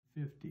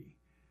50.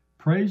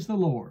 Praise the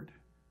Lord.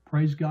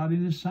 Praise God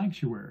in his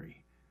sanctuary.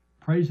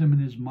 Praise him in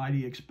his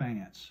mighty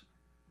expanse.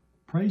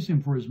 Praise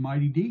him for his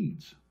mighty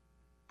deeds.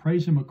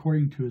 Praise him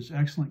according to his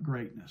excellent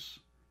greatness.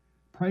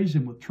 Praise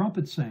him with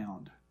trumpet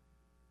sound.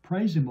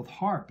 Praise him with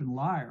harp and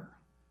lyre.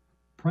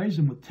 Praise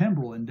him with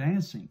timbrel and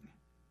dancing.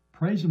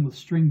 Praise him with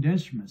stringed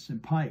instruments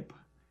and pipe.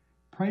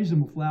 Praise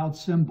him with loud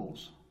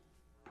cymbals.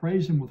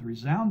 Praise him with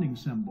resounding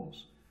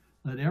cymbals.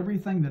 Let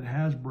everything that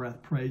has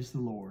breath praise the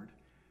Lord.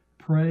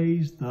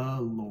 Praise the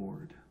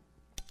Lord.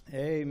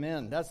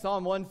 Amen. That's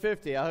Psalm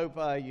 150. I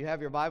hope you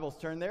have your Bibles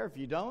turned there. If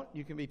you don't,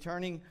 you can be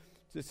turning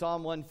to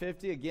Psalm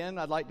 150. Again,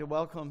 I'd like to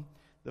welcome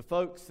the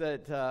folks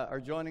that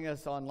are joining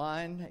us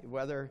online,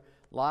 whether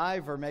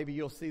live or maybe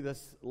you'll see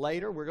this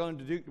later. We're going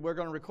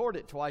to record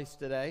it twice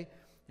today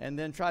and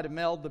then try to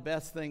meld the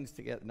best things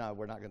together. No,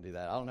 we're not going to do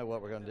that. I don't know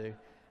what we're going to do.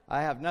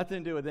 I have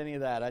nothing to do with any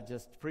of that. I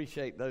just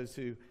appreciate those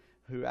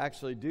who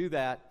actually do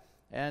that.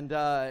 And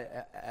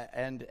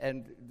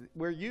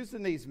we're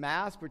using these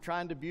masks. We're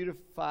trying to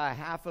beautify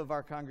half of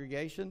our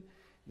congregation.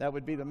 That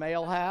would be the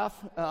male half.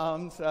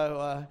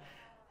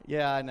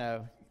 Yeah, I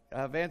know.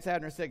 Vance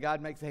Adner said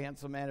God makes a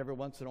handsome man every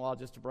once in a while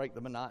just to break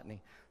the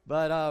monotony.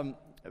 But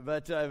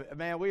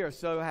man, we are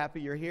so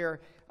happy you're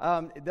here.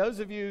 Those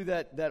of you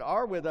that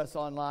are with us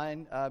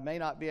online may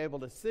not be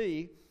able to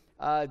see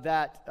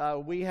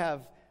that we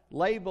have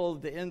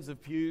labeled the ends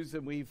of pews,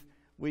 and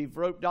we've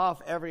roped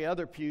off every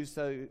other pew,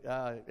 so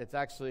it's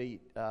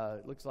actually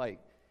looks like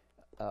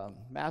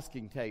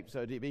masking tape,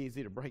 so it'd be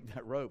easy to break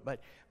that rope. But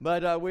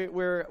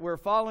we're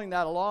following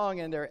that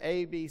along, and they're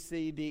A, B,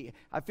 C, D.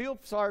 I feel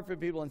sorry for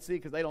people in C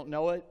because they don't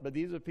know it, but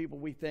these are people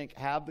we think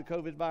have the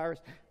COVID virus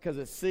because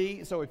it's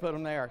C, so we put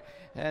them there.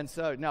 And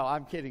so, no,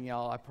 I'm kidding,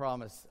 y'all. I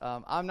promise.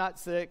 I'm not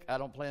sick. I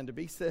don't plan to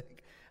be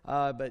sick,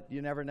 but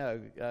you never know.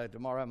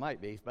 Tomorrow I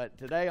might be, but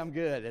today I'm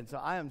good, and so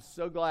I am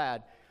so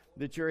glad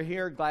that you're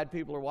here. Glad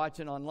people are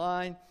watching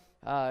online.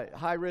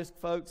 High-risk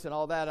folks and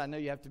all that, I know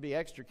you have to be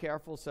extra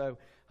careful, so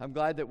I'm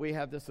glad that we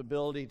have this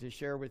ability to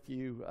share with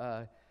you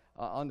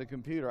on the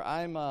computer.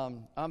 I'm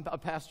a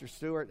Pastor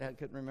Stewart. I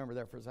couldn't remember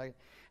there for a second.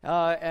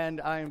 And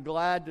I'm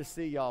glad to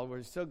see y'all.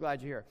 We're so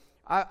glad you're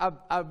here.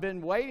 I've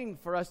been waiting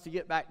for us to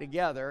get back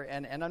together,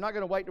 and I'm not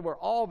going to wait till we're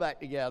all back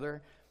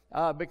together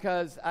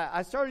because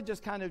I started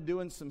just kind of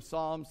doing some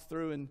Psalms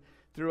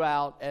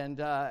throughout, and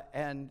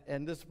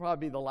this will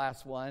probably be the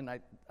last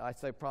one. I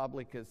say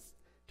probably because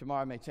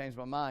tomorrow I may change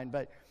my mind,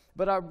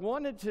 but I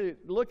wanted to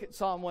look at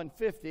Psalm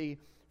 150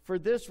 for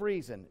this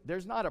reason.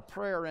 There's not a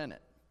prayer in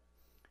it.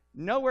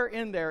 Nowhere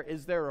in there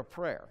is there a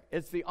prayer.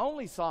 It's the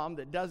only psalm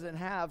that doesn't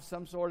have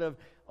some sort of,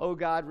 oh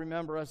God,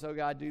 remember us, oh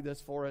God, do this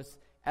for us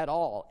at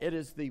all.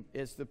 It's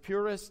the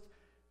purest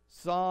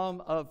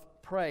psalm of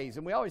praise.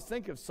 And we always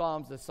think of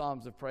psalms as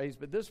psalms of praise,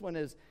 but this one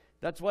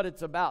that's what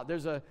it's about.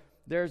 There's a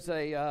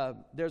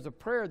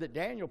prayer that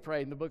Daniel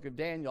prayed in the book of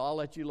Daniel. I'll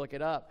let you look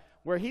it up,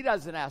 where he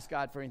doesn't ask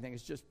God for anything.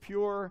 It's just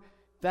pure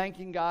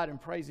thanking God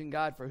and praising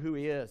God for who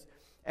he is.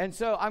 And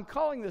so I'm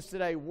calling this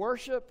today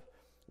Worship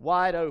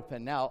Wide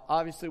Open. Now,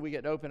 obviously, we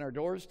get to open our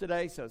doors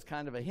today, so it's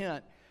kind of a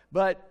hint.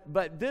 But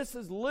this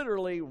is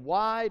literally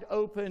wide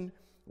open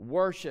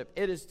worship.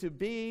 It is to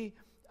be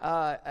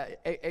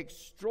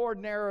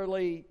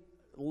extraordinarily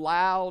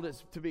loud.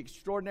 It's to be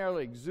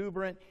extraordinarily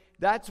exuberant.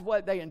 That's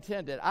what they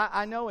intended.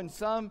 I know in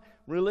some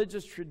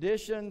religious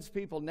traditions,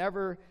 people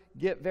never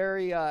get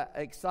very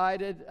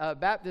excited.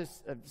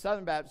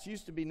 Southern Baptists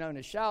used to be known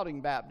as shouting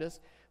Baptists,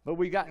 but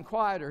we've gotten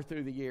quieter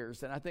through the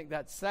years, and I think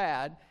that's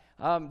sad.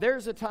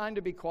 There's a time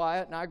to be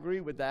quiet, and I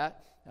agree with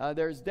that.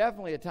 There's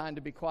definitely a time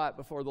to be quiet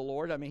before the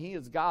Lord. I mean, he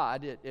is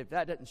God. If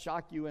that doesn't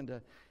shock you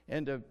into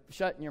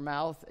shutting your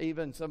mouth,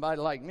 even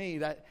somebody like me,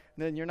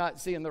 then you're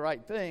not seeing the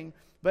right thing.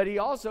 But he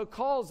also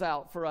calls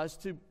out for us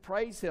to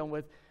praise him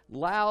with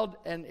loud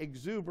and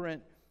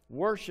exuberant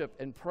worship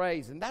and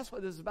praise. And that's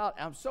what this is about.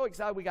 And I'm so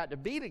excited we got to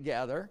be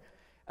together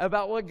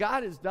about what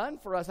God has done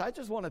for us. I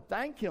just want to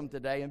thank him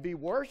today and be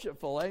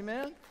worshipful.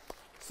 Amen?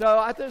 So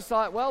I just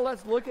thought, well,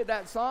 let's look at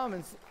that psalm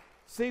and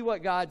see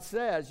what God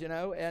says, you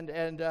know.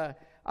 And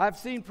I've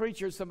seen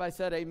preachers, somebody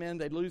said amen,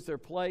 they lose their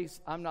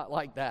place. I'm not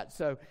like that.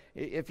 So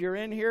if you're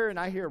in here and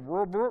I hear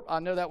burp, burp,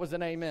 I know that was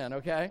an amen,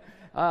 okay?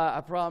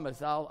 I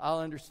promise I'll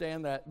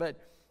understand that. But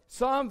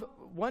Psalm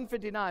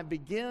 159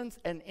 begins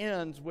and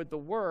ends with the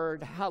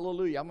word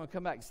hallelujah. I'm going to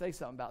come back and say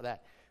something about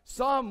that.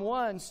 Psalm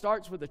 1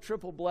 starts with a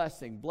triple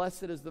blessing.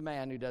 Blessed is the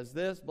man who does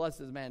this. Blessed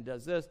is the man who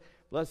does this.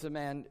 Blessed is the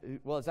man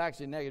who, it's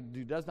actually negative,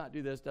 who does not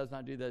do this, does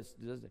not do this,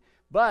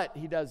 but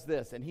he does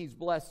this, and he's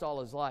blessed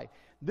all his life.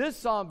 This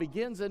psalm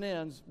begins and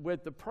ends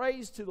with the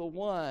praise to the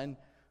one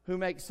who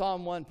makes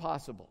Psalm 1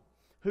 possible,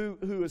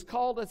 who has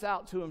called us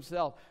out to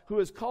himself, who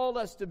has called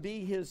us to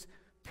be his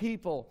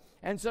people.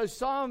 And so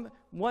Psalm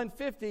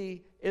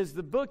 150 is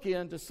the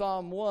bookend to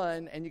Psalm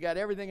 1, and you got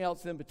everything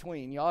else in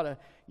between. You ought to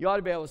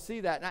be able to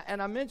see that.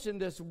 And I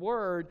mentioned this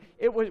word.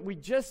 We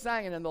just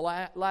sang it in the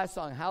last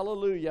song,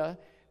 hallelujah,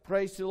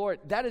 praise to the Lord.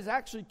 That is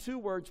actually two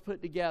words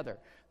put together.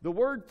 The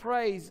word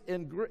praise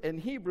in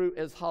Hebrew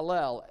is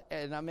hallel,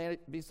 and I may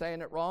be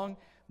saying it wrong,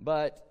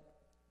 but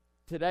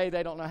today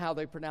they don't know how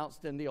they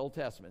pronounced in the Old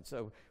Testament.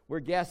 So we're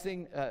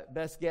guessing,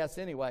 best guess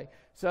anyway.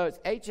 So it's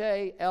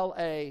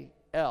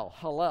H-A-L-A-L,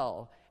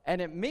 Hallel.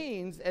 And it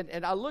means,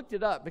 and I looked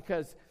it up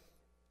because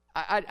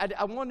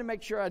I wanted to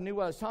make sure I knew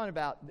what I was talking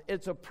about.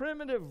 It's a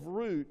primitive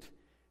root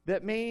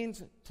that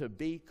means to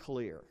be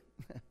clear.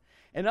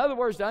 In other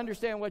words, to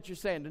understand what you're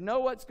saying, to know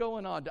what's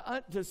going on,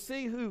 to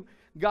see who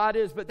God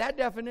is. But that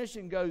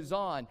definition goes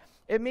on.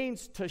 It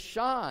means to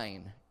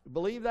shine.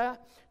 Believe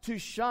that? To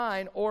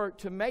shine or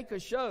to make a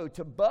show,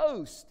 to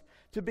boast,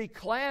 to be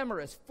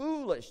clamorous,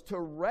 foolish, to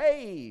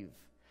rave,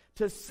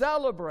 to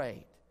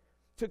celebrate,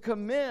 to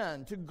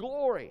commend, to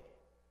glory.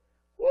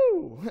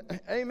 Woo!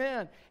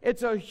 Amen.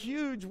 It's a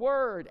huge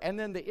word. And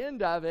then the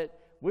end of it,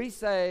 we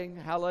sing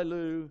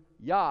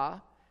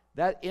hallelujah.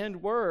 That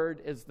end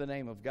word is the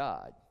name of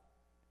God.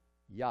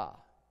 Yah,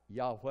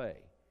 Yahweh,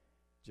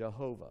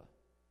 Jehovah.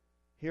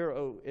 Hear,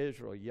 O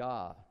Israel,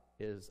 Yah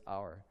is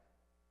our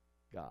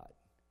God.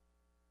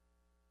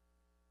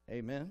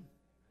 Amen.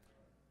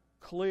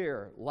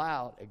 Clear,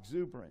 loud,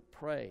 exuberant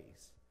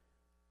praise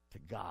to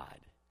God.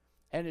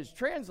 And it's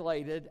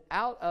translated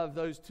out of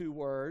those two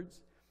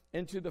words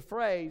into the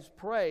phrase,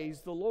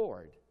 praise the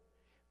Lord.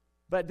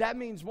 But that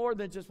means more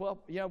than just,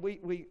 well, you know,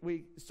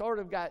 we sort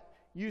of got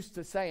used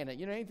to saying it.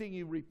 You know, anything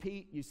you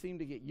repeat, you seem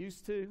to get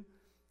used to.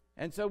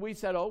 And so we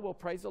said, oh, well,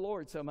 praise the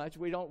Lord so much.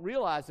 We don't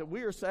realize that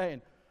we are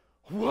saying,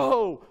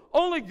 whoa,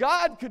 only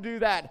God could do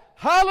that.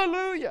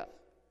 Hallelujah.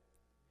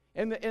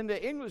 In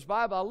the English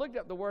Bible, I looked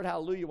up the word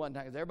hallelujah one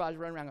time because everybody's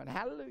running around going,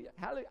 hallelujah,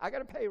 hallelujah. I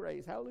got a pay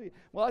raise, hallelujah.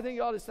 Well, I think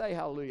you ought to say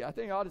hallelujah. I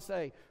think you ought to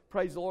say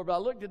praise the Lord. But I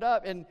looked it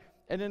up, and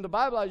in the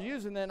Bible I was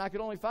using then, I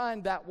could only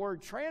find that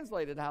word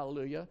translated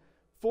hallelujah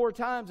 4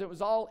 times. It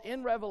was all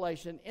in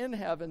Revelation, in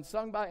heaven,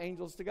 sung by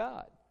angels to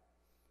God.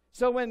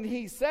 So when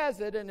he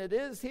says it, and it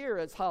is here,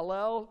 it's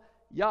Hallel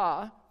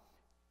Yah.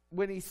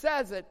 When he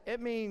says it,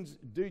 it means,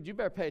 dude, you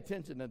better pay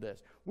attention to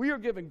this. We are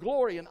giving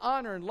glory and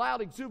honor and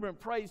loud, exuberant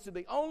praise to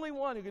the only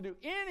one who can do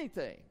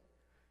anything,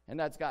 and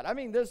that's God. I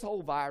mean, this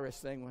whole virus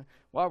thing,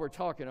 while we're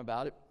talking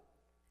about it,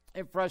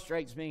 it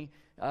frustrates me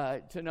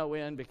to no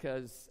end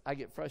because I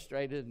get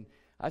frustrated and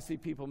I see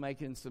people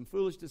making some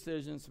foolish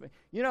decisions.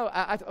 You know,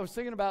 I was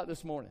thinking about it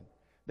this morning.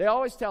 They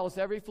always tell us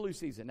every flu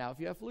season. Now, if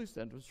you have flu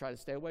symptoms, try to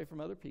stay away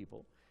from other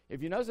people.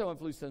 If you know someone with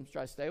flu symptoms,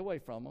 try to stay away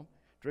from them.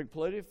 Drink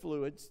plenty of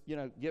fluids. You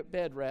know, get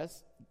bed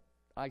rest.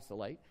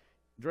 Isolate.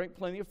 Drink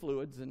plenty of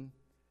fluids. And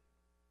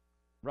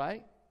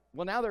right?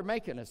 Well, now they're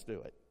making us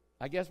do it.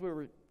 I guess we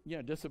were,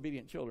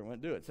 disobedient children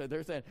wouldn't do it. So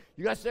they're saying,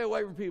 you got to stay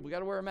away from people. You got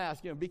to wear a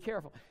mask. Be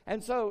careful.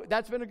 And so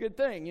that's been a good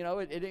thing.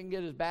 It didn't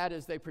get as bad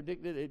as they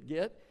predicted it'd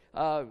get.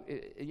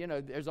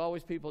 There's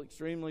always people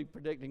extremely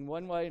predicting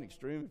one way and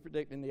extremely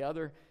predicting the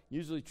other,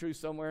 usually true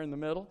somewhere in the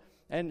middle.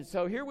 And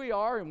so here we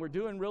are, and we're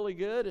doing really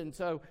good, and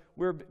so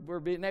we're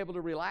being able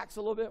to relax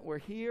a little bit. We're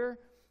here.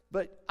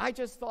 But I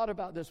just thought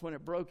about this when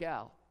it broke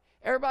out.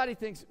 Everybody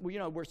thinks,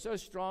 we're so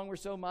strong, we're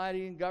so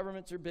mighty, and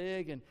governments are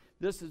big, and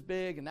this is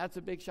big, and that's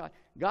a big shot.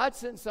 God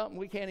sent something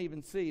we can't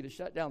even see to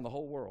shut down the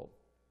whole world.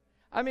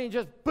 I mean,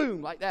 just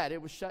boom, like that,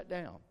 it was shut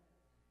down.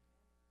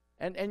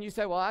 And you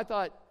say, well, I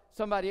thought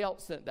somebody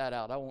else sent that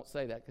out. I won't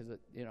say that because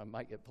it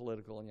might get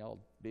political and y'all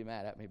be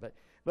mad at me.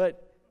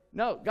 But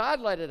no,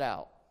 God let it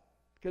out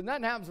because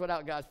nothing happens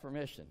without God's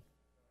permission.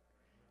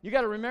 You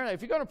got to remember that.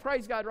 If you're going to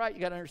praise God right,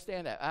 you got to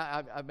understand that.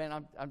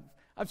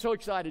 I'm so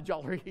excited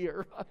y'all are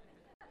here.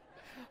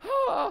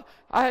 I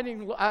hadn't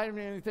even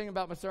anything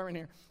about my sermon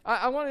here.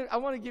 I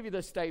want to give you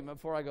this statement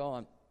before I go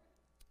on,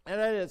 and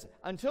that is: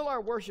 until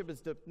our worship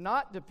is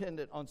not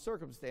dependent on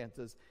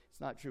circumstances, it's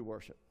not true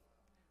worship.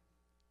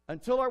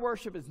 Until our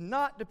worship is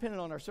not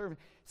dependent on our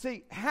circumstances.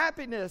 See,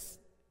 happiness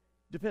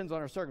depends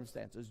on our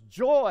circumstances.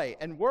 Joy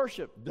and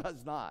worship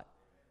does not.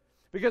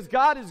 Because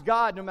God is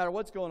God no matter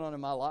what's going on in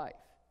my life.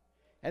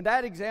 And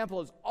that example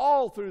is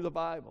all through the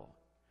Bible.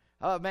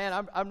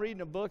 I'm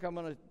reading a book. I'm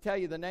going to tell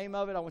you the name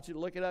of it. I want you to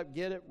look it up,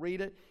 get it,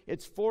 read it.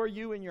 It's for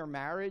you in your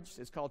marriage.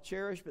 It's called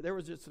Cherish. But there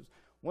was just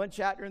one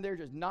chapter in there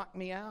just knocked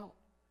me out.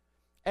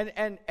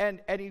 And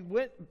he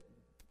went...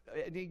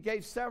 And he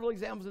gave several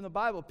examples in the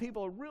Bible.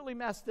 People really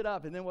messed it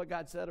up, and then what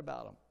God said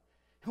about them.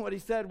 And what he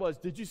said was,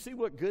 did you see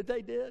what good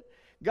they did?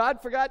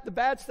 God forgot the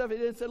bad stuff he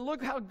did and said,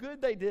 look how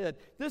good they did.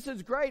 This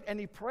is great. And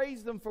he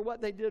praised them for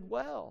what they did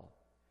well.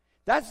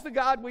 That's the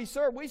God we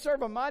serve. We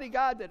serve a mighty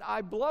God that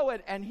I blow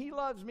it, and he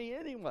loves me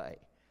anyway.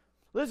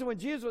 Listen, when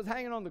Jesus was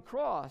hanging on the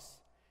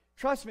cross,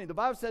 trust me, the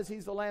Bible says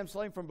he's the lamb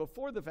slain from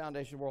before the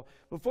foundation of the world.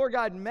 Before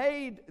God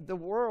made the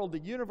world, the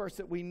universe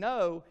that we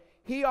know,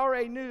 he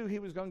already knew he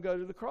was going to go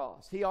to the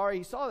cross. He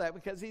already saw that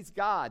because he's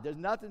God. There's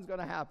nothing's going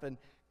to happen.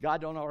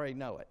 God don't already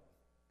know it.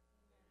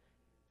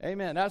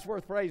 Amen. That's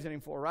worth praising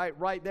him for, right?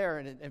 Right there.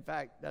 And in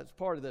fact, that's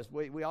part of this.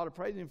 We ought to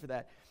praise him for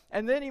that.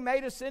 And then he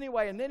made us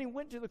anyway. And then he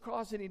went to the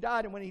cross and he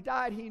died. And when he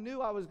died, he knew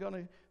I was going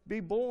to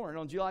be born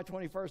on July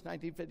 21st,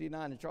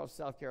 1959 in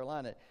Charleston, South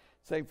Carolina at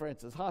St.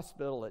 Francis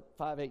Hospital at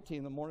 5:18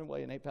 in the morning,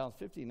 weighing 8 pounds,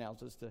 15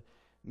 ounces to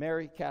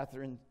Mary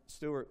Catherine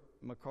Stewart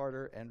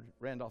McCarter and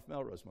Randolph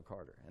Melrose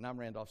McCarter. And I'm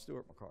Randolph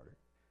Stewart McCarter.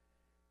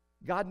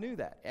 God knew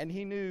that. And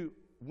he knew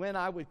when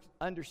I would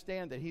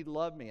understand that he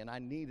loved me and I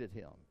needed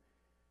him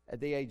at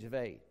the age of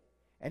 8.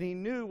 And he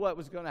knew what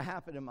was going to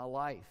happen in my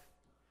life.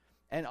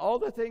 And all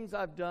the things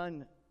I've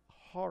done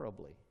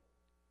horribly,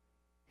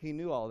 he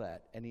knew all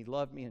that. And he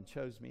loved me and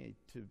chose me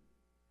to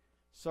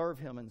serve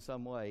him in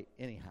some way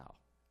anyhow.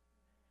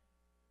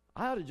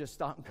 I ought to just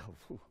stop and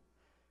go,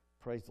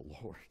 praise the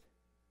Lord.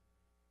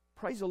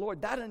 Praise the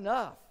Lord. That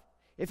enough.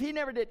 If he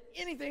never did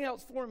anything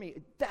else for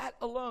me, that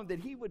alone, that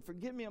he would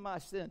forgive me of my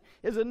sin,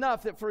 is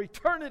enough that for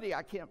eternity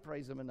I can't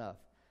praise him enough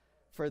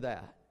for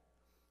that.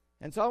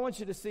 And so I want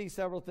you to see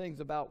several things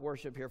about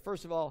worship here.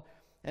 First of all,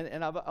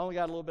 and I've only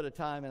got a little bit of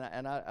time,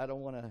 and I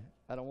don't want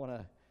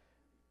to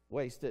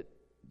waste it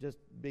just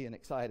being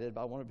excited,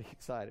 but I want to be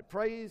excited.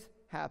 Praise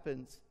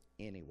happens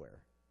anywhere.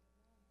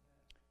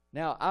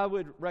 Now, I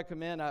always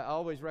recommend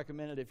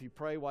it, if you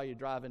pray while you're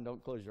driving,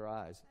 don't close your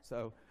eyes.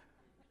 So,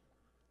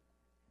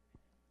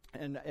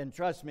 and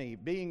trust me,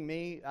 being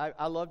me,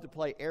 I love to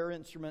play air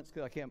instruments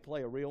because I can't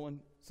play a real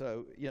one.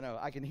 So,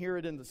 I can hear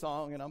it in the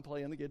song, and I'm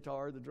playing the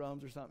guitar or the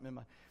drums or something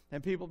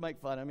and people make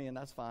fun of me, and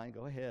that's fine.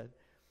 Go ahead.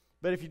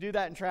 But if you do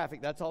that in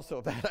traffic, that's also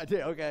a bad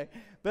idea, okay?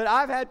 But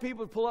I've had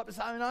people pull up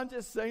beside me, and I'm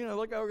just saying,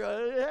 look over,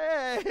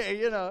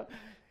 hey,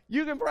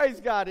 you can praise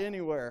God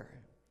anywhere.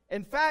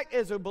 In fact,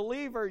 as a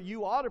believer,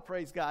 you ought to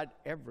praise God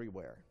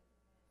everywhere.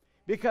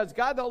 Because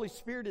God the Holy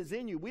Spirit is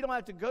in you. We don't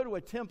have to go to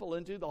a temple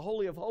and do the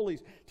Holy of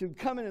Holies to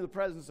come into the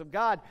presence of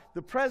God.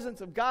 The presence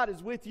of God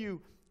is with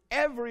you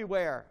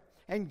everywhere.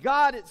 And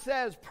God, it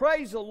says,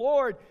 praise the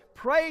Lord,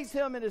 praise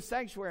him in his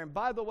sanctuary. And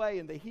by the way,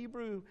 in the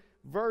Hebrew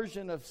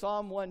version of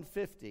Psalm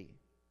 150,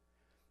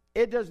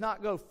 it does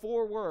not go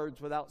 4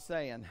 words without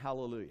saying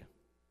hallelujah.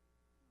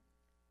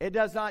 It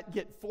does not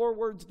get 4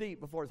 words deep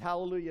before it's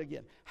hallelujah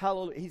again.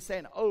 Hallelujah. He's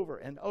saying over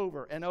and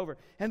over and over.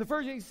 And the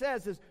first thing he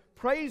says is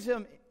praise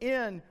him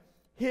in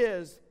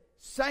his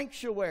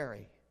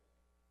sanctuary.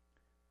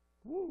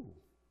 Woo.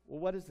 Well,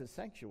 what is the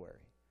sanctuary?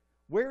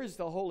 Where is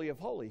the Holy of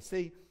Holies?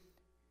 See,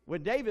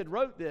 when David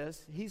wrote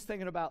this, he's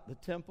thinking about the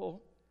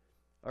temple,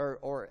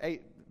 or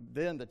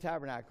then the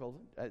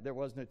tabernacle. There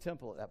was no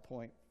temple at that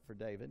point for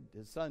David.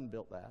 His son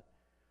built that.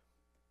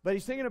 But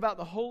he's thinking about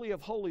the Holy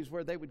of Holies,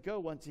 where they would go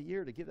once a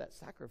year to give that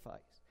sacrifice.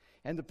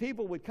 And the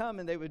people would come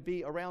and they would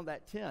be around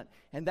that tent.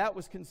 And that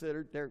was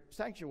considered their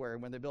sanctuary.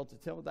 When they built the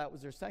temple, that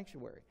was their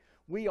sanctuary.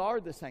 We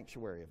are the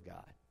sanctuary of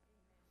God.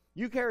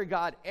 You carry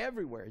God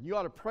everywhere. You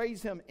ought to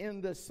praise him in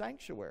the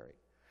sanctuary.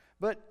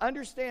 But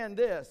understand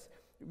this,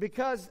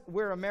 because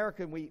we're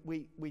American,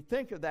 we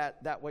think of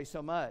that way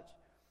so much,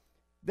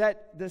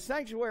 that the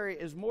sanctuary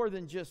is more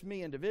than just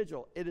me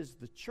individual. It is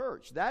the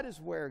church. That is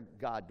where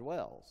God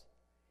dwells,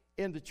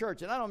 in the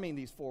church. And I don't mean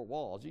these 4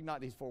 walls. You can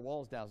knock these 4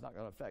 walls down. It's not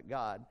going to affect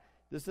God.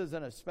 This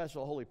isn't a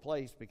special holy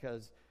place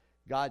because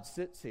God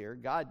sits here.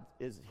 God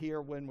is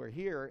here when we're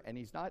here, and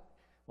he's not,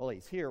 well,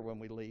 he's here when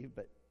we leave,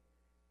 but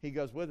he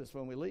goes with us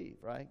when we leave,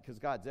 right? Because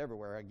God's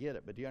everywhere. I get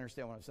it, but do you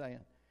understand what I'm saying?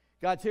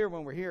 God's here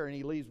when we're here, and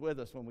he leaves with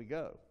us when we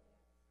go.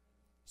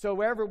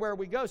 So everywhere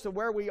we go, so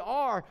where we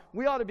are,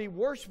 we ought to be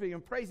worshiping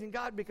and praising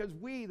God, because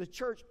we, the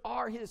church,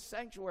 are his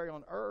sanctuary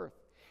on earth.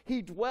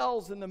 He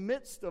dwells in the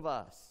midst of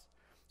us.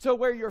 So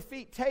where your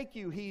feet take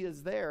you, he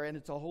is there, and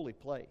it's a holy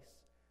place.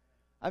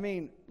 I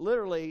mean,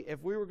 literally,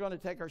 if we were going to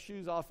take our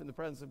shoes off in the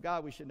presence of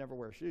God, we should never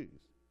wear shoes.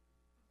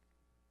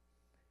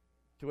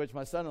 To which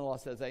my son-in-law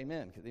says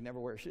amen, because he never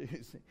wears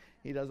shoes.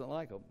 He doesn't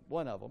like them.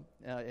 One of them,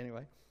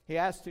 anyway. He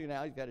has to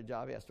now. He's got a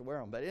job. He has to wear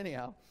them. But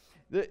anyhow,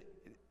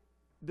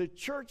 the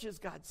church is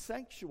God's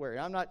sanctuary.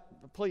 I'm not,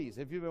 please,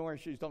 if you've been wearing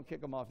shoes, don't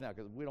kick them off now,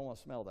 because we don't want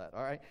to smell that,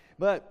 all right?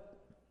 But,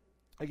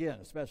 again,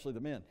 especially the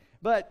men.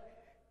 But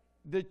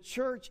the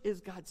church is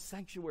God's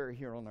sanctuary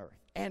here on earth.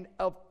 And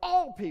of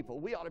all people,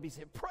 we ought to be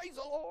saying, praise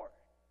the Lord.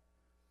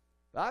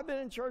 I've been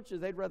in churches,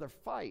 they'd rather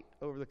fight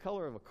over the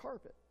color of a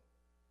carpet,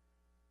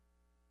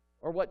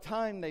 or what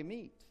time they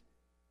meet,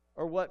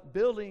 or what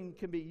building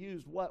can be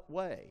used what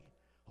way.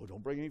 Oh,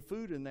 don't bring any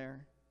food in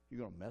there. You're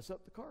going to mess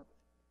up the carpet.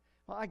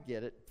 Well, I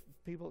get it.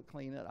 People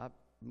clean it.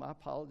 My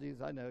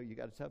apologies. I know you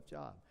got a tough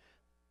job.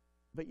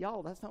 But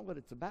y'all, that's not what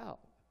it's about.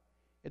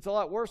 It's a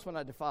lot worse when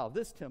I defile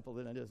this temple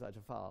than it is I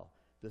defile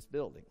this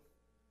building.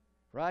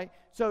 Right?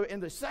 So in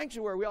the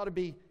sanctuary, we ought to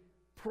be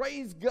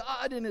praise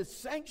God in his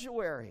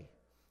sanctuary.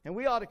 And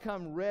we ought to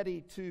come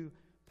ready to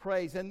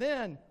praise. And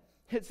then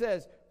it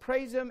says,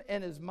 praise him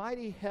in his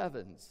mighty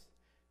heavens,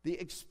 the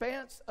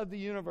expanse of the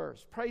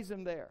universe. Praise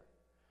him there.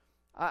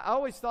 I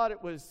always thought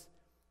it was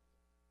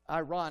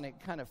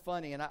ironic, kind of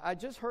funny. And I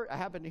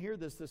happened to hear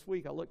this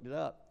week. I looked it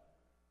up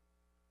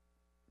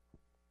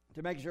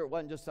to make sure it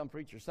wasn't just some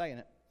preacher saying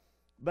it.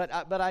 But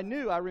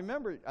I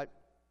remembered,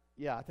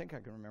 I think I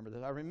can remember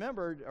this. I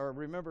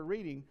remember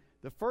reading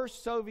the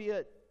first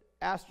Soviet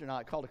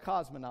astronaut, called a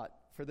cosmonaut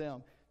for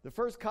them. The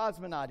first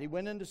cosmonaut, he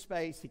went into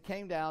space. He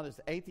came down as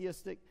an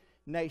atheistic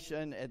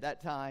nation at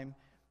that time,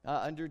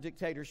 under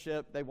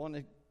dictatorship. They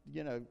wanted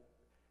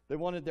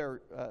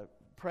their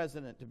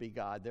president to be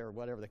God, their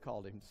whatever they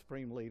called him,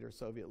 supreme leader,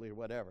 Soviet leader,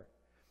 whatever.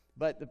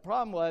 But the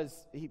problem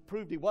was he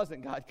proved he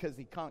wasn't God because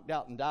he conked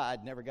out and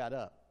died, never got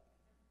up.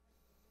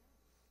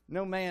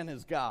 No man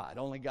is God.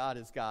 Only God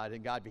is God.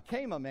 And God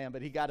became a man,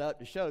 but he got up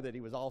to show that he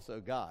was also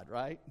God,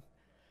 right?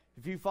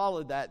 If you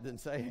followed that, then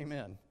say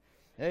amen.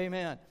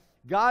 Amen.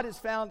 God is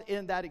found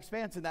in that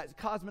expanse, and that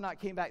cosmonaut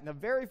came back, and the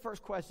very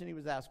first question he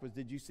was asked was,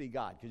 did you see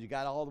God? Because you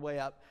got all the way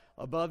up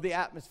above the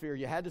atmosphere.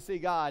 You had to see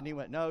God, and he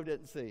went, no,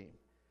 didn't see him.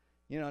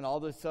 You know, and all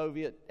the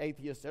Soviet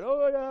atheists said,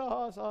 oh,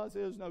 yeah,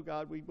 there's no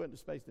God. We went to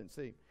space, didn't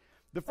see him.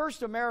 The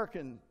first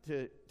American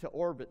to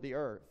orbit the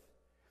Earth.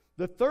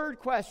 The third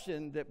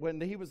question that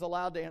when he was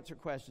allowed to answer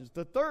questions,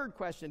 the third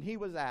question he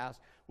was asked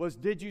was,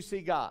 did you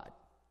see God?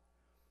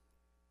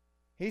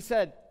 He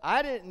said,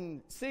 I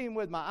didn't see him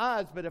with my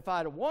eyes, but if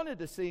I'd have wanted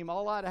to see him,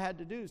 all I'd have had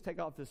to do is take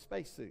off the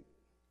spacesuit.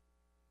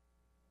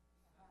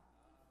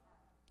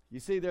 You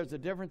see, there's a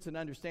difference in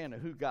understanding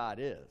who God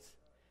is.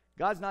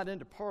 God's not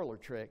into parlor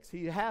tricks.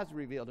 He has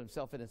revealed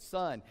himself in his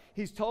Son.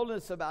 He's told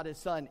us about his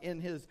Son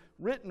in his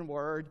written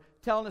word,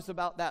 telling us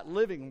about that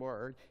living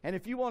word. And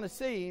if you want to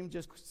see him,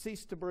 just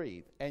cease to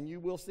breathe, and you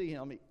will see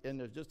him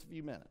in just a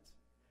few minutes.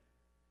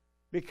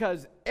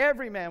 Because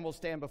every man will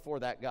stand before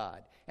that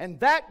God. And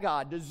that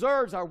God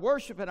deserves our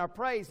worship and our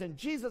praise. And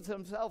Jesus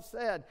himself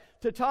said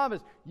to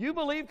Thomas, you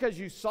believe because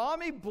you saw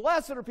me?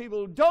 Blessed are people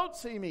who don't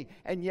see me,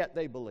 and yet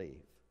they believe.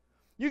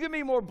 You can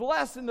be more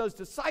blessed than those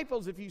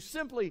disciples if you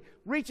simply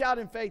reach out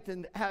in faith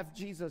and have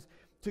Jesus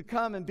to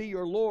come and be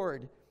your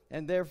Lord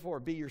and therefore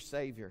be your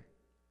Savior.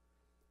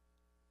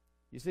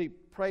 You see,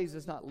 praise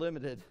is not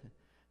limited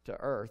to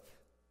earth.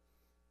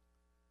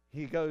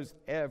 He goes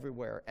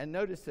everywhere. And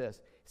notice this.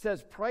 It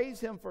says, praise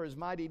him for his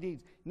mighty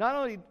deeds. Not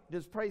only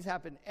does praise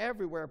happen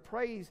everywhere,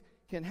 praise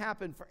can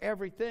happen for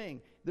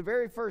everything. The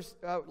very first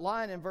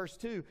line in verse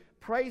 2,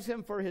 praise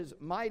him for his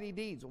mighty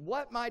deeds.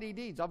 What mighty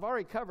deeds? I've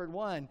already covered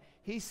one.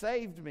 He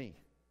saved me.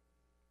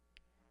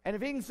 And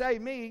if he can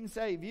save me, he can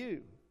save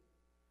you.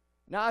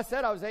 Now, I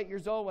said I was 8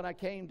 years old when I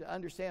came to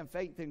understand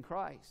faith in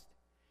Christ.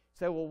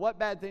 You say, well, what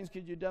bad things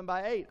could you have done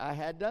by 8? I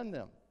had done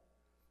them.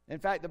 In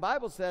fact, the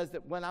Bible says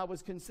that when I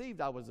was conceived,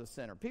 I was a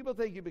sinner. People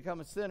think you become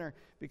a sinner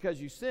because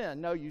you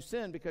sin. No, you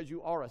sin because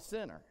you are a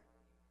sinner.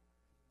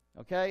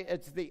 Okay?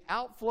 It's the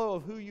outflow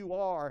of who you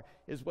are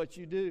is what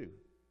you do.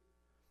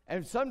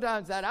 And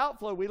sometimes that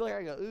outflow, we look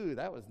at it and go, ooh,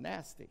 that was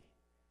nasty.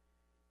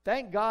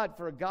 Thank God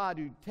for a God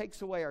who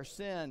takes away our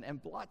sin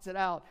and blots it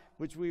out,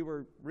 which we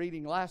were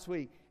reading last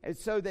week, and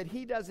so that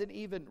he doesn't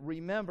even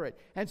remember it.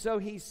 And so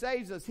he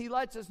saves us. He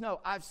lets us know,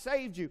 I've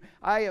saved you.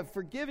 I have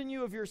forgiven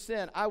you of your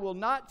sin. I will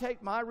not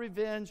take my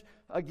revenge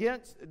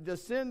against the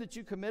sin that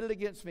you committed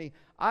against me.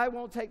 I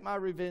won't take my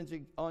revenge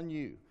on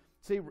you.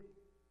 See,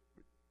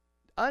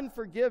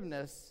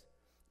 unforgiveness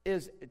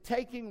is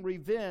taking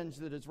revenge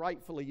that is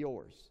rightfully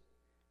yours.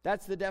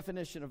 That's the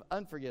definition of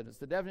unforgiveness.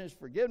 The definition of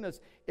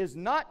forgiveness is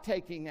not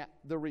taking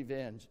the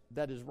revenge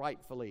that is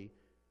rightfully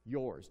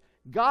yours.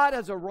 God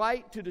has a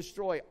right to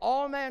destroy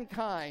all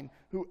mankind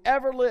who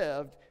ever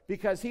lived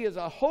because he is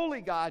a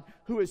holy God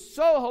who is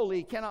so holy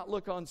he cannot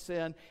look on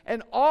sin,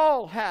 and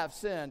all have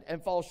sinned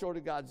and fall short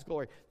of God's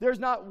glory. There's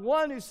not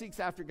one who seeks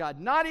after God,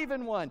 not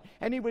even one,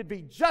 and he would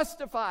be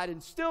justified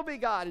and still be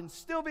God and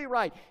still be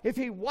right if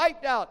he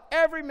wiped out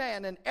every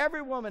man and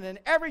every woman and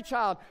every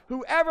child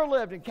who ever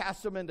lived and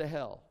cast them into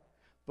hell.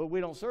 But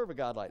we don't serve a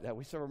God like that.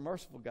 We serve a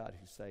merciful God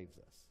who saves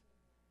us.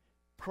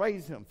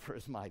 Praise him for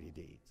his mighty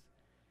deeds.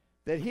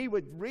 That he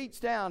would reach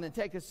down and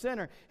take a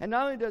sinner. And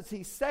not only does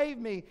he save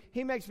me,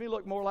 he makes me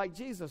look more like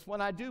Jesus.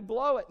 When I do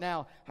blow it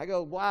now, I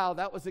go, wow,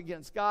 that was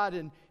against God.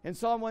 And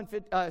Psalm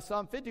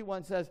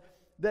 51 says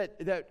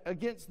that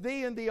against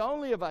thee and thee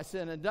only have I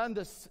sinned and done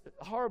this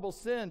horrible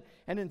sin.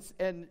 And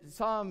in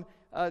Psalm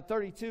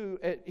 32,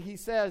 he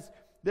says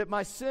that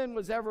my sin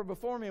was ever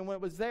before me. And when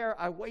it was there,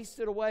 I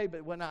wasted away.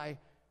 But when I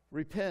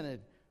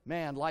repented,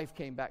 man, life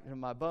came back to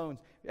my bones.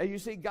 You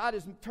see, God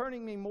is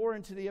turning me more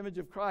into the image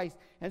of Christ.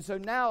 And so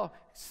now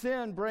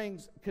sin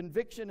brings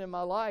conviction in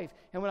my life.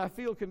 And when I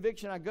feel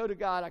conviction, I go to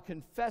God. I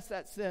confess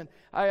that sin.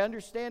 I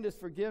understand his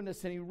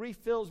forgiveness. And he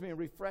refills me and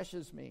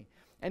refreshes me.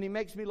 And he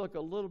makes me look a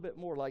little bit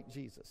more like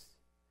Jesus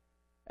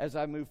as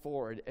I move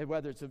forward. And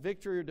whether it's a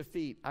victory or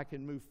defeat, I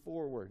can move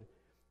forward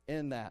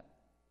in that.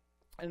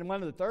 And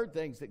one of the third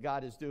things that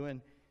God is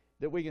doing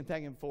that we can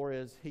thank him for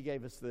is he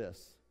gave us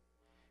this.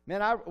 Man,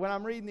 when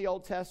I'm reading the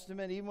Old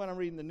Testament, even when I'm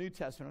reading the New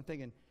Testament, I'm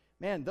thinking,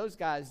 man, those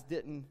guys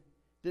didn't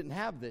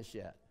have this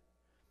yet.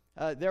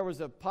 There was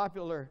a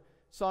popular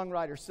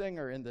songwriter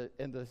singer in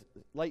the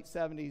late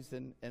 70s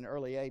and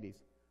early 80s.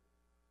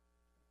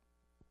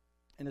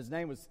 And his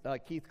name was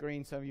Keith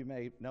Green. Some of you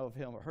may know of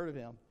him or heard of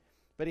him.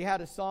 But he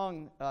had a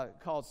song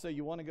called So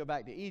You Want to Go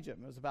Back to Egypt.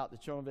 It was about the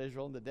children of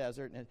Israel in the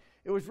desert. And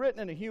it was written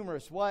in a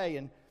humorous way.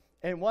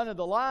 And one of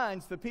the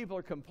lines, the people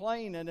are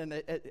complaining,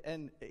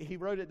 and he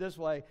wrote it this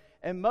way,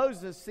 and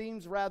Moses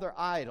seems rather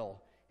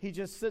idle. He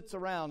just sits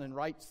around and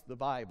writes the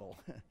Bible.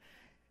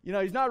 You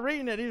know, he's not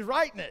reading it, he's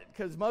writing it,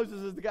 because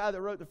Moses is the guy that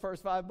wrote the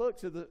first 5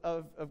 books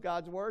of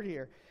God's Word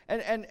here.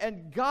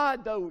 And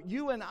God, though,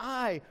 you and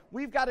I,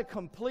 we've got to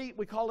complete,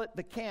 we call it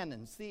the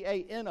canon,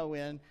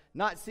 C-A-N-O-N,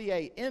 not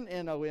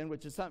C-A-N-N-O-N,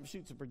 which is something that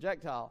shoots a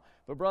projectile.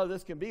 But, brother,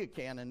 this can be a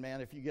cannon, man,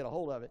 if you get a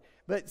hold of it.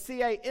 But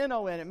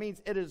C-A-N-O-N, it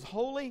means it is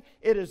holy,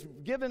 it is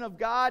given of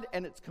God,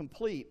 and it's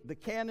complete. The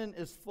canon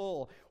is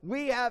full.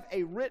 We have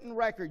a written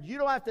record. You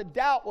don't have to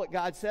doubt what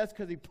God says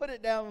because he put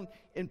it down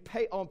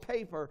on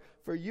paper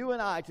for you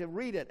and I to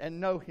read it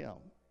and know him.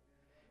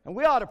 And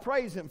we ought to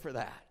praise him for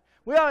that.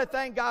 We ought to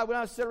thank God. We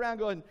ought to sit around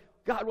going,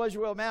 God, what's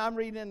your will? Man, I'm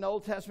reading in the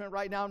Old Testament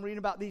right now. I'm reading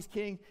about these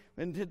kings.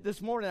 And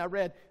this morning I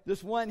read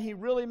this one, he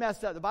really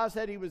messed up. The Bible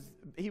said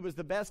he was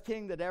the best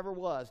king that ever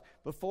was,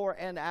 before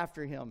and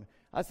after him.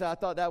 I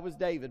thought that was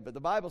David. But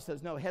the Bible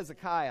says, no,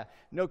 Hezekiah.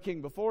 No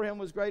king before him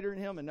was greater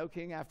than him, and no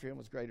king after him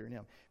was greater than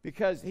him.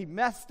 Because he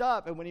messed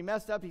up, and when he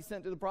messed up, he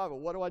sent to the prophet,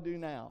 what do I do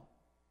now?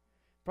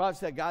 The prophet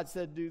said, God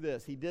said do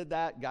this. He did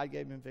that. God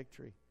gave him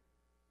victory.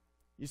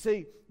 You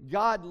see,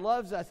 God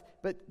loves us.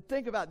 But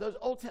think about it. Those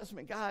Old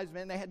Testament guys,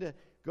 man, they had to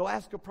go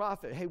ask a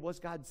prophet, hey, what's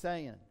God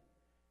saying?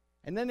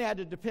 And then they had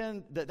to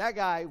depend that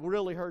guy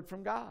really heard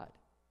from God.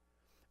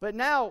 But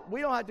now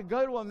we don't have to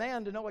go to a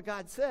man to know what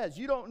God says.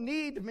 You don't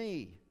need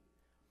me.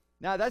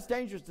 Now, that's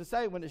dangerous to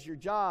say when it's your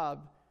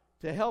job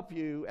to help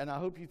you, and I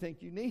hope you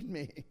think you need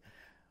me.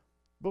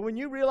 But when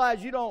you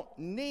realize you don't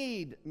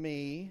need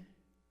me,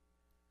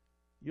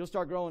 you'll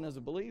start growing as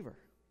a believer.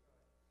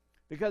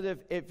 Because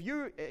if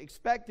you're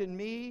expecting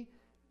me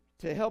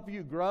to help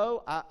you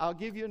grow, I'll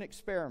give you an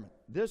experiment.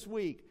 This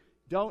week,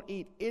 don't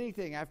eat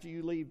anything after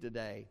you leave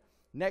today.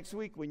 Next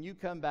week, when you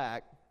come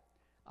back,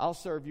 I'll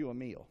serve you a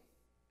meal.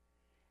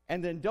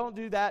 And then don't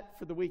do that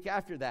for the week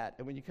after that.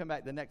 And when you come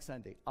back the next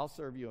Sunday, I'll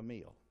serve you a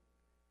meal.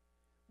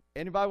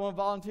 Anybody want to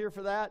volunteer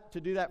for that,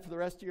 to do that for the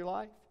rest of your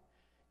life?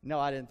 No,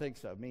 I didn't think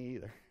so. Me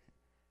either.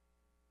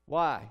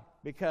 Why?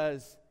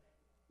 Because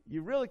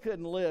you really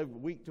couldn't live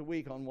week to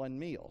week on one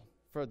meal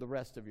for the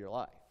rest of your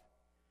life.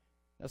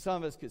 Now,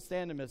 some of us could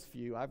stand to miss a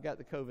few. I've got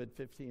the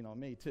COVID-15 on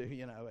me, too.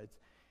 You know,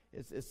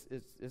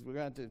 we're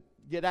going to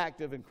get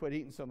active and quit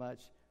eating so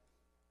much.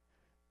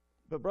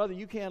 But, brother,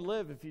 you can't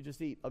live if you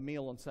just eat a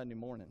meal on Sunday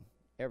morning,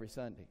 every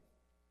Sunday.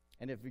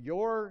 And if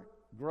your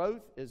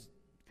growth is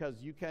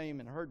because you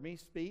came and heard me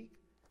speak,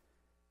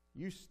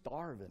 you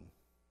starving.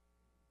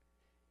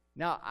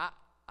 Now,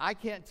 I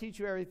can't teach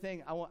you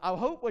everything. I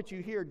hope what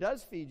you hear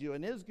does feed you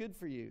and is good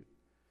for you.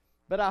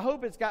 But I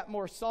hope it's got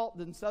more salt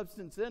than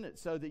substance in it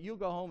so that you'll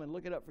go home and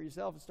look it up for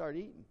yourself and start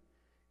eating.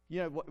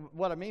 You know,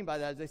 what I mean by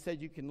that is they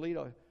said you can lead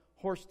a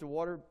horse to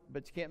water,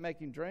 but you can't make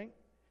him drink.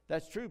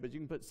 That's true, but you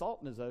can put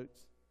salt in his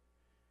oats.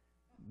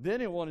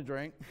 Then he'll want to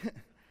drink.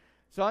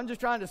 So I'm just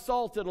trying to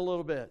salt it a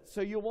little bit.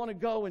 So you'll want to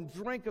go and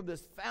drink of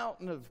this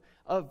fountain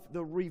of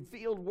the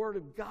revealed Word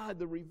of God,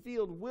 the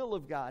revealed will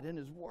of God in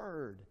His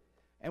Word.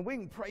 And we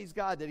can praise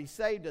God that He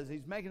saved us.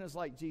 He's making us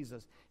like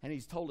Jesus. And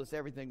He's told us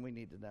everything we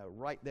need to know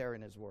right there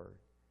in His Word.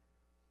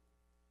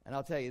 And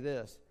I'll tell you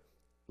this.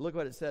 Look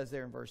what it says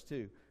there in verse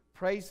 2.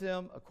 Praise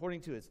Him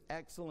according to His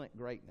excellent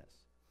greatness.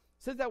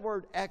 Since that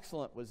word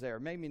excellent was there,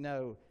 it made me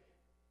know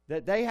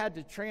that they had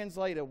to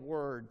translate a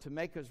word to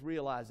make us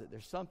realize that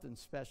there's something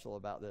special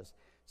about this.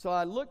 So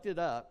I looked it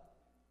up.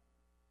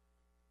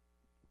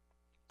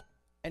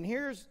 And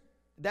here's,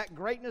 that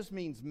greatness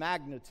means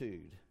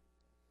magnitude.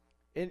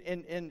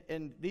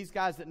 In these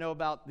guys that know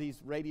about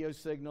these radio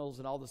signals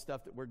and all the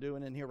stuff that we're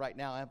doing in here right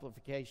now,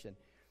 amplification,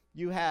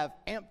 you have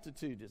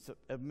amplitude. It's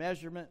a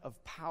measurement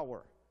of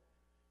power.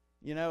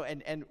 You know,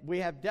 and we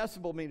have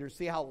decibel meters,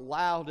 see how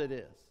loud it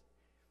is.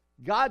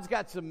 God's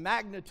got some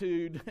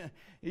magnitude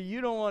you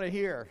don't want to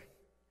hear.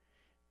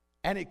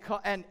 And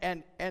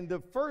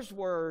the first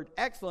word,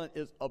 excellent,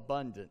 is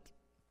abundant.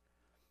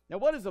 Now,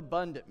 what does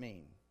abundant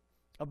mean?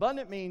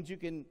 Abundant means you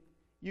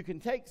can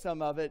take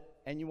some of it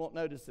and you won't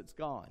notice it's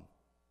gone,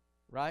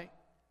 right?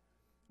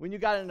 When you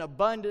got an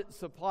abundant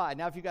supply.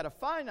 Now, if you got a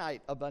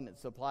finite abundant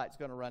supply, it's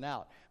going to run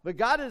out. But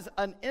God is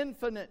an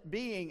infinite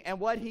being,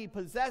 and what He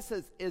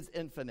possesses is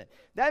infinite.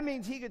 That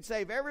means He could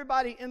save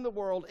everybody in the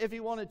world if He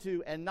wanted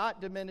to and not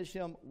diminish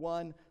Him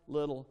one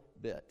little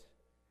bit.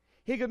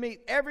 He could meet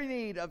every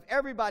need of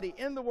everybody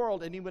in the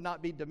world, and He would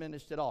not be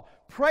diminished at all.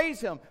 Praise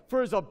Him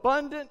for His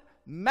abundant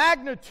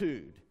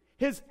magnitude,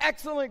 His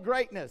excellent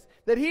greatness,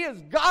 that He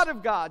is God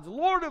of gods,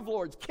 Lord of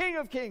lords, King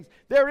of kings.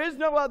 There is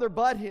no other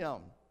but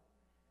Him.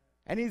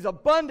 And He's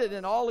abundant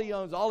in all He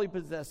owns, all He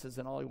possesses,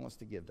 and all He wants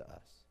to give to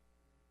us.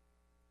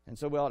 And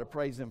so we ought to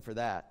praise Him for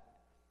that.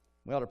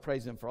 We ought to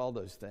praise Him for all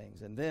those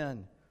things. And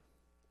then,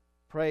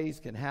 praise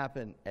can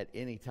happen at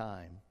any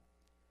time.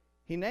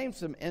 He named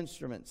some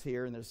instruments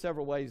here, and there's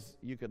several ways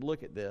you could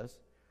look at this.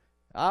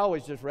 I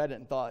always just read it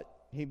and thought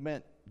He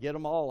meant get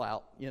them all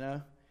out, you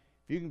know.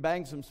 If you can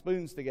bang some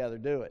spoons together,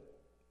 do it.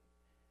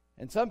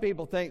 And some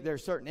people think there are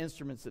certain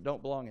instruments that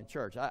don't belong in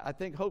church. I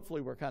think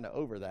hopefully we're kind of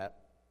over that.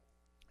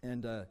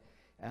 And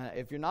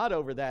if you're not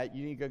over that,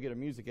 you need to go get a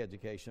music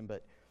education.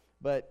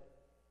 But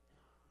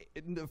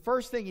the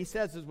first thing he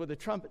says is with a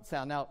trumpet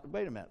sound. Now,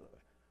 wait a minute.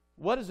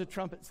 What does a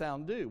trumpet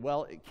sound do?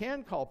 Well, it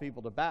can call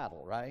people to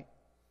battle, right?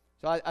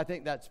 So I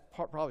think that's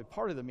probably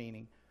part of the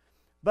meaning.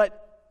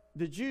 But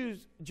the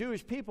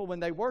Jewish people, when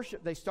they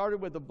worshiped, they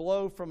started with a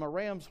blow from a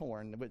ram's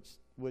horn, which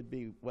would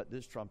be what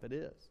this trumpet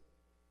is.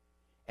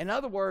 In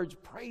other words,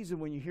 praise Him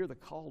when you hear the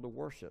call to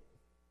worship.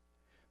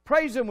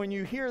 Praise Him when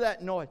you hear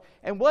that noise.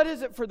 And what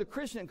is it for the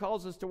Christian that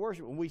calls us to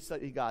worship? When we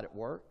see God at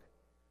work.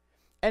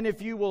 And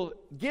if you will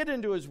get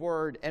into His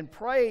Word and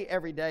pray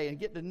every day and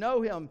get to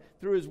know Him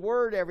through His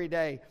Word every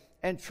day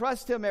and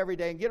trust Him every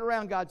day and get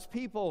around God's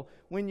people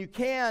when you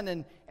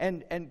can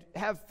and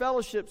have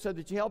fellowship so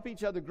that you help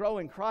each other grow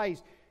in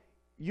Christ,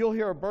 you'll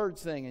hear a bird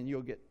sing and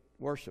you'll get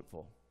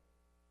worshipful.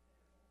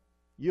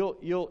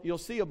 You'll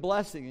see a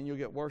blessing and you'll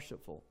get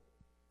worshipful.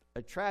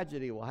 A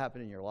tragedy will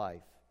happen in your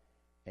life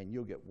and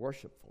you'll get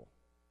worshipful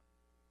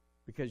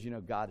because you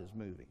know God is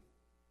moving.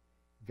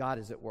 God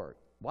is at work.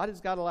 Why does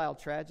God allow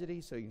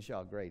tragedy? So He can show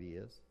how great He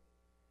is.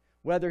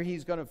 Whether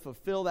He's going to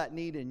fulfill that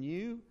need in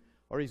you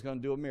or He's going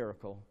to do a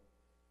miracle,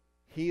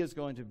 He is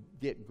going to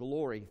get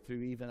glory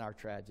through even our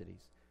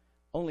tragedies.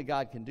 Only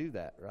God can do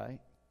that, right?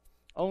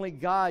 Only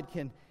God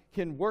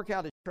can work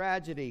out a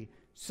tragedy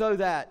so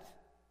that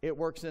it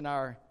works in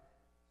our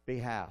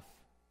behalf.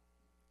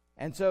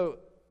 And so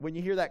when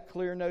you hear that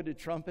clear-noted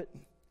trumpet,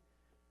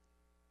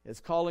 it's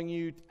calling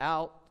you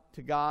out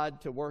to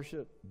God to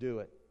worship, do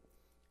it.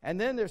 And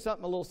then there's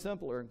something a little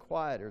simpler and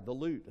quieter, the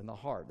lute and the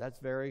harp. That's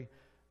very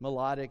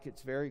melodic.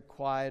 It's very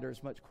quiet, or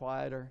it's much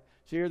quieter.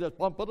 So you hear this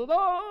bump,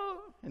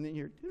 and then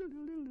you're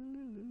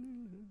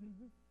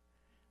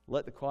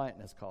let the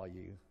quietness call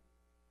you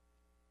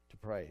to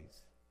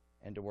praise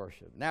and to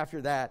worship. And after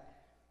that,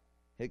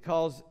 it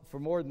calls for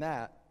more than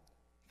that.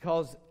 It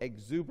calls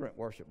exuberant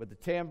worship with the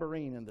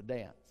tambourine and the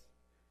dance.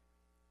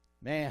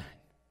 Man,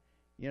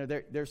 you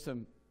know, there's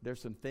some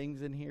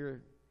things in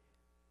here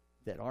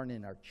that aren't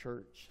in our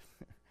church.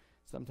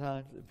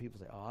 Sometimes people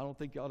say, "Oh, I don't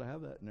think you ought to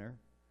have that in there."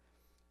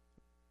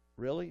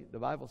 Really? The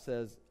Bible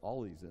says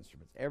all these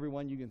instruments, every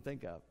one you can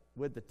think of,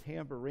 with the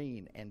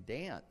tambourine and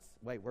dance.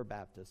 Wait, we're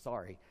Baptists.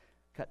 Sorry.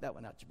 Cut that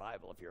one out your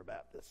Bible if you're a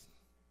Baptist.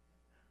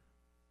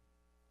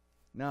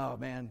 No,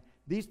 man.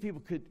 These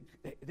people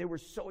they were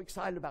so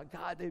excited about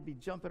God. They'd be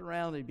jumping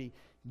around. They'd be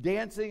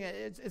dancing.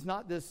 It's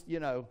not this,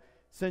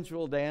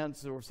 sensual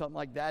dance or something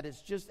like that.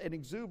 It's just an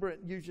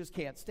exuberant, you just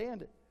can't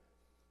stand it.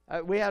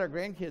 We had our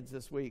grandkids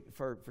this week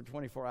for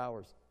 24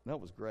 hours. That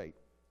was great.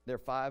 They're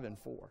 5 and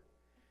 4.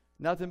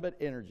 Nothing but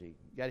energy.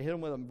 You got to hit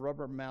them with a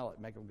rubber mallet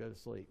and make them go to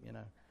sleep,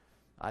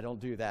 I don't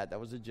do that. That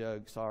was a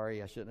joke.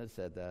 Sorry, I shouldn't have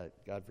said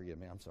that. God forgive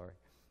me. I'm sorry.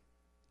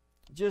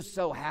 Just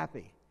so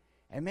happy.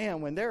 And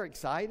man, when they're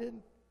excited,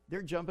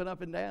 they're jumping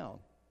up and down.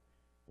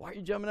 Why are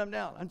you jumping up and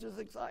down? I'm just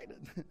excited.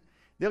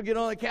 They'll get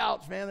on the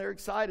couch, man. They're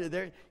excited.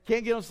 They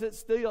can't get them to sit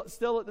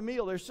still at the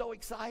meal. They're so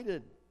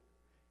excited.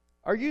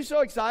 Are you so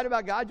excited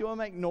about God? Do you want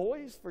to make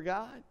noise for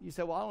God? You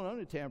say, well, I don't own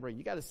a tambourine.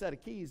 You got a set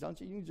of keys, don't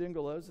you? You can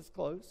jingle those. It's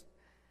close.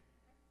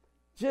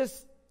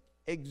 Just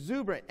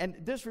exuberant. And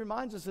this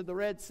reminds us of the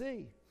Red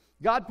Sea.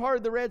 God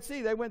parted the Red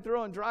Sea. They went through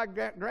on dry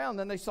ground.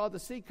 Then they saw the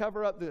sea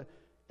cover up the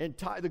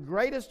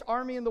greatest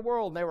army in the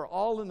world. And they were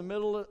all in the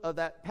middle of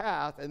that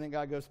path. And then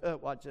God goes,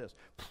 watch this.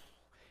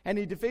 And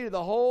He defeated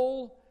the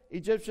whole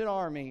Egyptian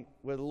army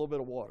with a little bit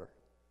of water.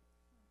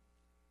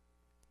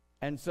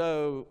 And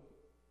so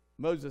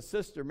Moses'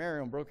 sister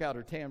Miriam broke out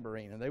her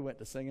tambourine and they went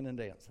to singing and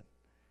dancing.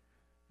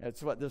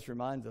 That's what this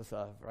reminds us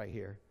of right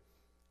here.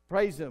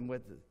 Praise Him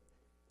with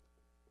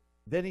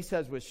then He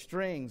says with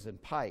strings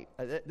and pipe.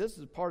 This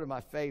is part of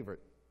my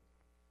favorite.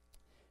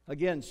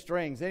 Again,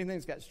 strings. Anything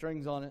that's got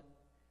strings on it.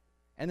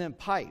 And then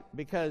pipe.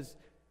 Because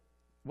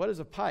what is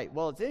a pipe?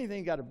 Well, it's anything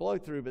you got to blow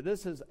through, but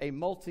this is a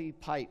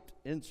multi-piped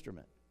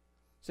instrument.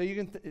 So you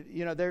can,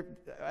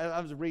 I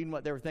was reading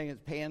what they were thinking.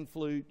 It's pan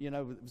flute,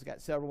 it's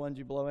got several ones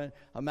you blow in.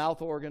 A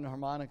mouth organ, a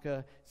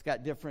harmonica. It's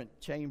got different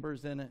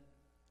chambers in it.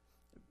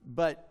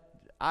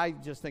 But I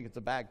just think it's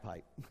a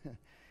bagpipe.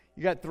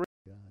 You got 3.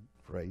 God,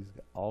 praise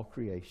God. All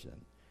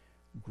creation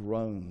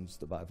groans,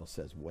 the Bible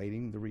says,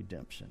 waiting the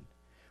redemption.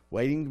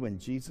 Waiting when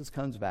Jesus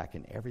comes back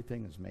and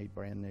everything is made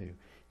brand new.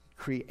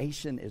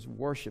 Creation is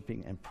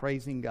worshiping and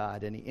praising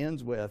God. And He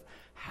ends with,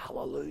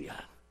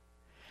 hallelujah.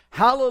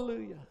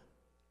 Hallelujah.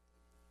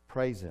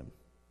 Praise Him.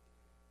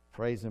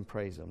 Praise Him,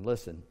 praise Him.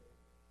 Listen,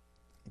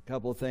 a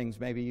couple of things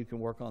maybe you can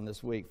work on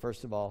this week.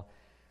 First of all,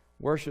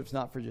 worship's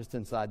not for just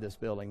inside this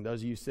building.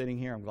 Those of you sitting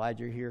here, I'm glad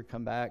you're here.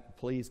 Come back.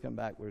 Please come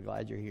back. We're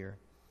glad you're here.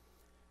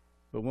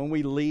 But when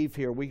we leave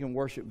here, we can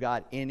worship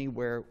God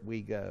anywhere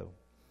we go.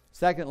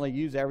 Secondly,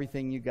 use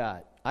everything you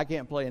got. I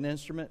can't play an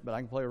instrument, but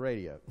I can play a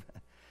radio.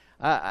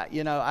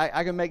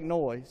 I can make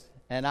noise,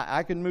 and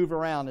I can move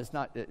around.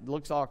 It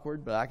looks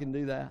awkward, but I can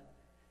do that.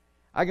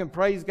 I can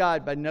praise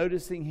God by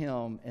noticing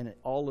Him and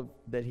all of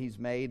that He's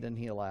made and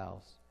He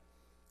allows.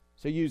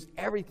 So use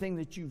everything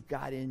that you've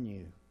got in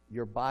you,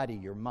 your body,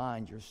 your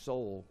mind, your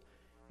soul,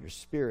 your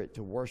spirit,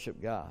 to worship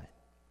God.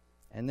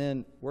 And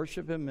then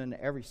worship Him in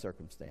every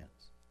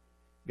circumstance.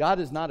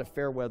 God is not a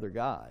fair weather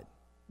God.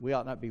 We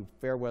ought not be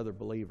fair weather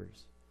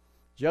believers.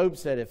 Job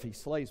said, if He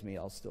slays me,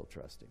 I'll still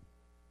trust Him.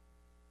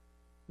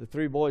 The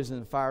 3 boys in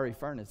the fiery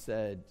furnace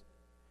said,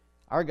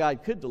 our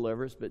God could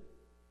deliver us, but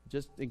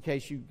just in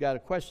case you've got a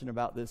question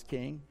about this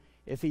king,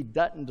 if he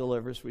doesn't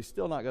deliver us, we're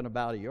still not going to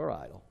bow to your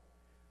idol.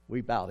 We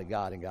bow to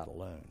God and God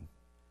alone.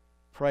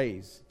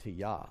 Praise to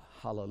Yah.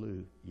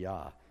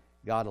 Hallelujah.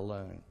 God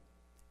alone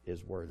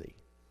is worthy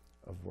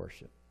of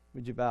worship.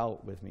 Would you bow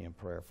with me in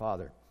prayer?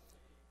 Father,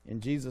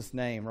 in Jesus'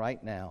 name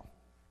right now,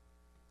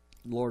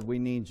 Lord, we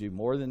need you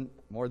more than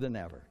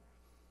ever.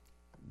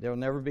 There will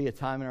never be a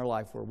time in our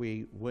life where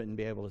we wouldn't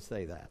be able to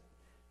say that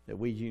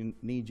we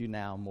need you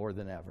now more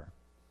than ever.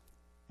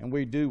 And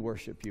we do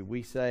worship you.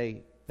 We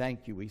say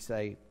thank you. We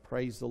say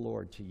praise the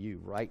Lord to you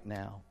right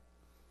now.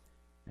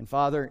 And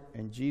Father,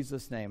 in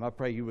Jesus' name, I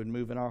pray you would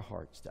move in our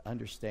hearts to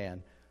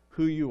understand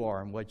who you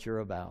are and what you're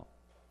about.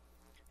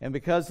 And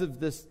because of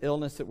this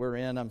illness that we're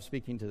in, I'm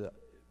speaking to the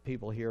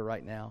people here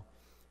right now.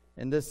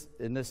 In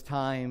this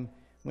time,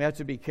 we have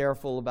to be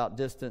careful about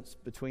distance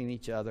between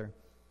each other.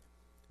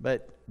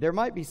 But there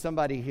might be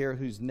somebody here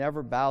who's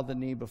never bowed the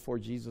knee before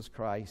Jesus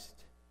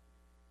Christ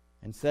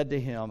and said to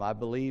him, I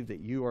believe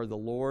that you are the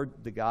Lord,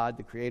 the God,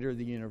 the creator of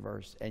the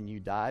universe, and you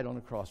died on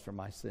the cross for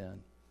my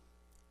sin.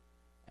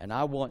 And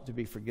I want to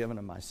be forgiven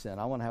of my sin.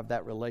 I want to have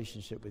that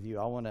relationship with you.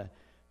 I want to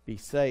be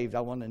saved.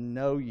 I want to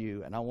know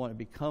you, and I want to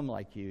become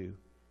like you.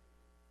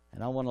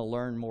 And I want to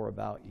learn more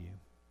about you.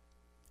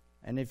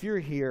 And if you're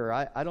here,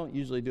 I don't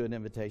usually do an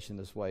invitation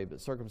this way, but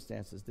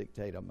circumstances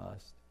dictate I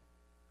must.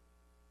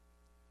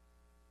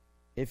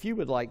 If you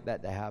would like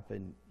that to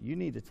happen, you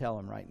need to tell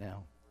him right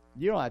now.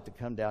 You don't have to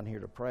come down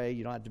here to pray.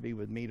 You don't have to be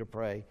with me to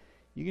pray.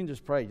 You can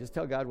just pray. Just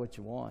tell God what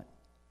you want.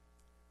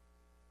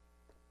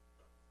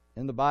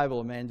 In the Bible,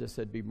 a man just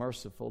said, be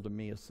merciful to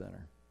me, a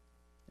sinner.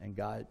 And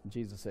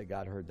Jesus said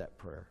God heard that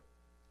prayer.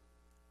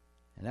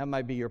 And that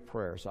might be your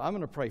prayer. So I'm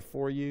going to pray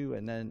for you,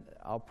 and then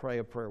I'll pray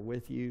a prayer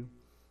with you.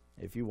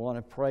 If you want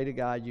to pray to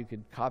God, you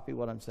could copy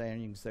what I'm saying.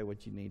 You can say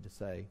what you need to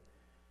say.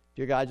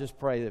 Dear God, just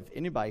pray that if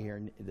anybody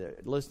here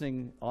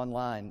listening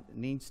online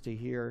needs to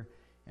hear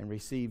and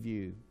receive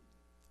you,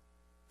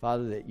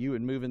 Father, that you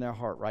would move in their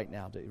heart right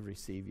now to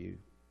receive you.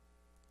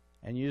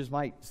 And you just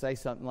might say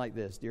something like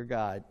this. Dear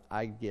God,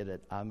 I get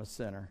it. I'm a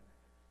sinner.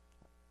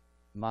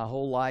 My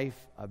whole life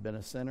I've been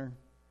a sinner,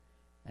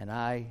 and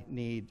I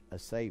need a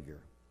Savior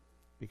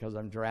because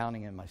I'm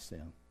drowning in my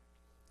sin.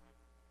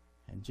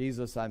 And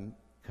Jesus, I'm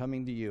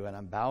coming to you, and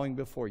I'm bowing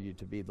before you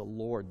to be the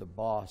Lord, the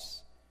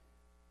boss,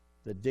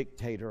 the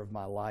dictator of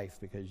my life,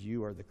 because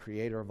you are the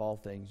creator of all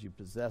things. You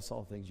possess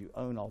all things. You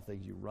own all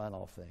things. You run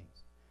all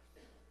things.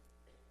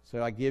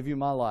 So I give you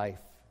my life.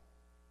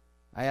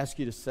 I ask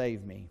you to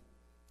save me,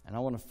 and I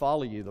want to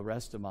follow you the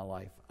rest of my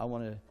life. I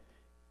want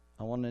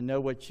to know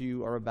what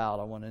you are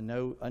about. I want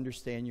to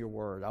understand your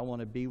word. I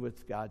want to be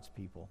with God's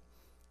people.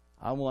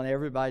 I want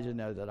everybody to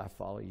know that I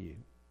follow you.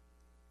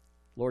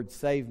 Lord,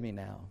 save me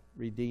now.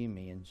 Redeem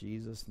me in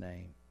Jesus'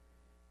 name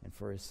and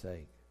for his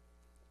sake.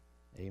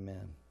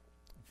 Amen.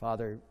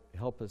 Father,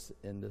 help us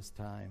in this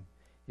time.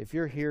 If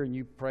you're here and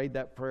you prayed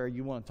that prayer,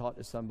 you want to talk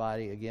to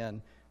somebody,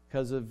 again,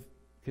 because of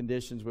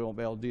conditions, we won't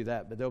be able to do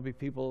that. But there'll be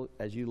people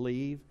as you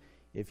leave.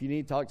 If you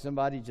need to talk to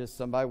somebody, just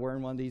somebody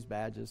wearing one of these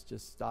badges,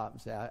 just stop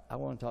and say, I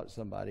want to talk to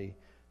somebody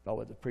about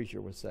what the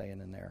preacher was saying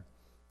in there.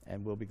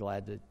 And we'll be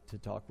glad to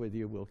talk with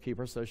you. We'll keep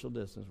our social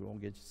distance. We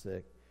won't get you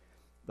sick.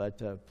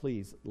 But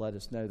please let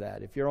us know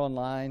that. If you're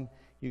online,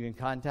 you can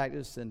contact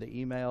us, send an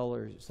email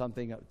or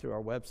something through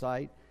our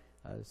website,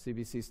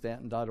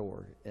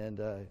 cbcstanton.org,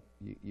 and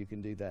you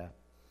can do that.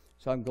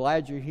 So I'm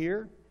glad you're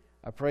here.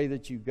 I pray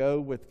that you go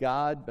with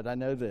God, but I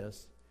know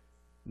this.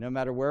 No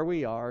matter where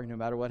we are, no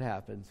matter what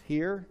happens,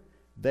 here,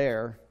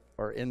 there,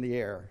 or in the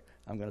air,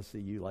 I'm going to see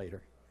you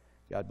later.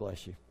 God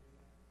bless you.